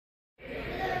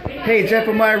Hey, it's Jeff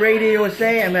from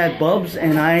IRADIOUSA. I'm at Bub's,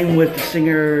 and I'm with the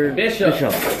singer Bishop.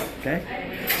 Okay.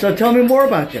 So tell me more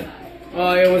about you.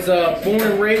 I was born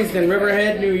and raised in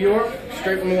Riverhead, New York,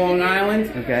 straight from Long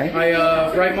Island. Okay.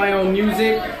 I write my own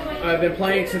music. I've been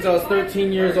playing since I was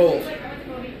 13 years old.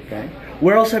 Okay.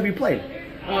 Where else have you played?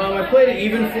 I played at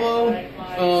Even Flow,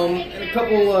 and a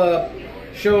couple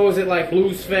shows at like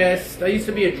Blues Fest. I used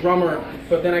to be a drummer,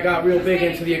 but then I got real big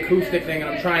into the acoustic thing, and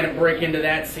I'm trying to break into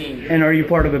that scene. And are you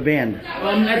part of a band?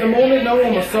 At the moment, no,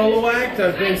 I'm a solo act.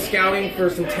 I've been scouting for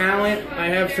some talent. I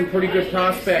have some pretty good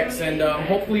prospects, and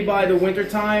hopefully by the winter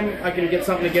time, I can get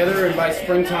something together, and by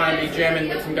springtime, be jamming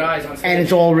with some guys on stage. And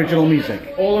it's all original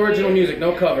music? All original music,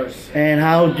 no covers. And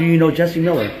how do you know Jesse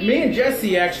Miller? Me and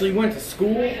Jesse actually went to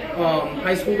school,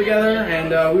 high school together,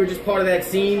 and we were just part of that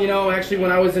scene, you know. Actually,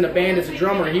 when I was in a band as a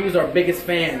drummer, he was our biggest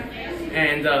fan.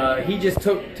 And he just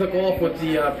took off with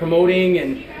the promoting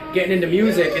and getting into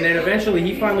music, and then eventually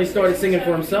he finally started singing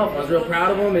for himself. I was real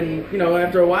proud of him, and you know,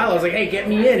 after a while I was like, hey, get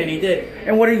me in, and he did.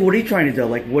 And what are you trying to do?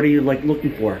 Like, what are you like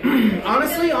looking for?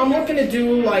 Honestly, I'm looking to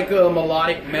do like a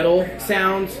melodic metal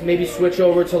sounds, maybe switch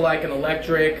over to like an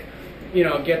electric, you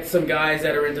know, get some guys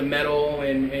that are into metal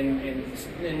and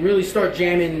really start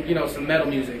jamming, you know, some metal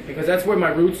music, because that's where my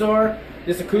roots are.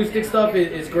 This acoustic stuff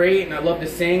is great, and I love to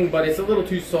sing, but it's a little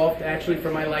too soft actually for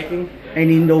my liking.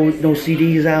 Any no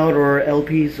CDs out or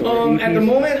LPs or EPs? At the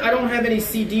moment, I don't have any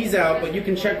CDs out, but you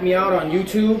can check me out on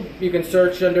YouTube. You can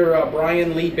search under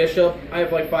Brian Lee Bishop. I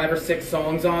have like 5 or 6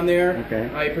 songs on there. Okay.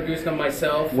 I produced them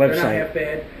myself. Website. They're not half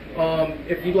bad.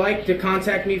 If you'd like to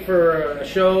contact me for a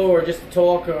show or just to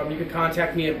talk, you can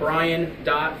contact me at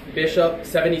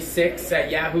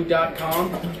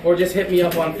brian.bishop76@yahoo.com, or just hit me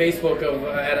up on Facebook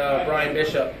at Brian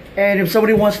Bishop. And if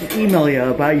somebody wants to email you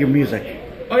about your music?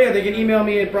 Oh yeah, they can email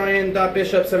me at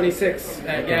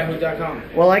brian.bishop76@yahoo.com.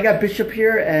 Well, I got Bishop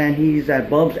here, and he's at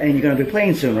Bub's, and you're going to be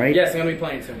playing soon, right? Yes, I'm going to be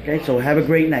playing soon. Okay, so have a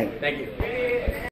great night. Thank you.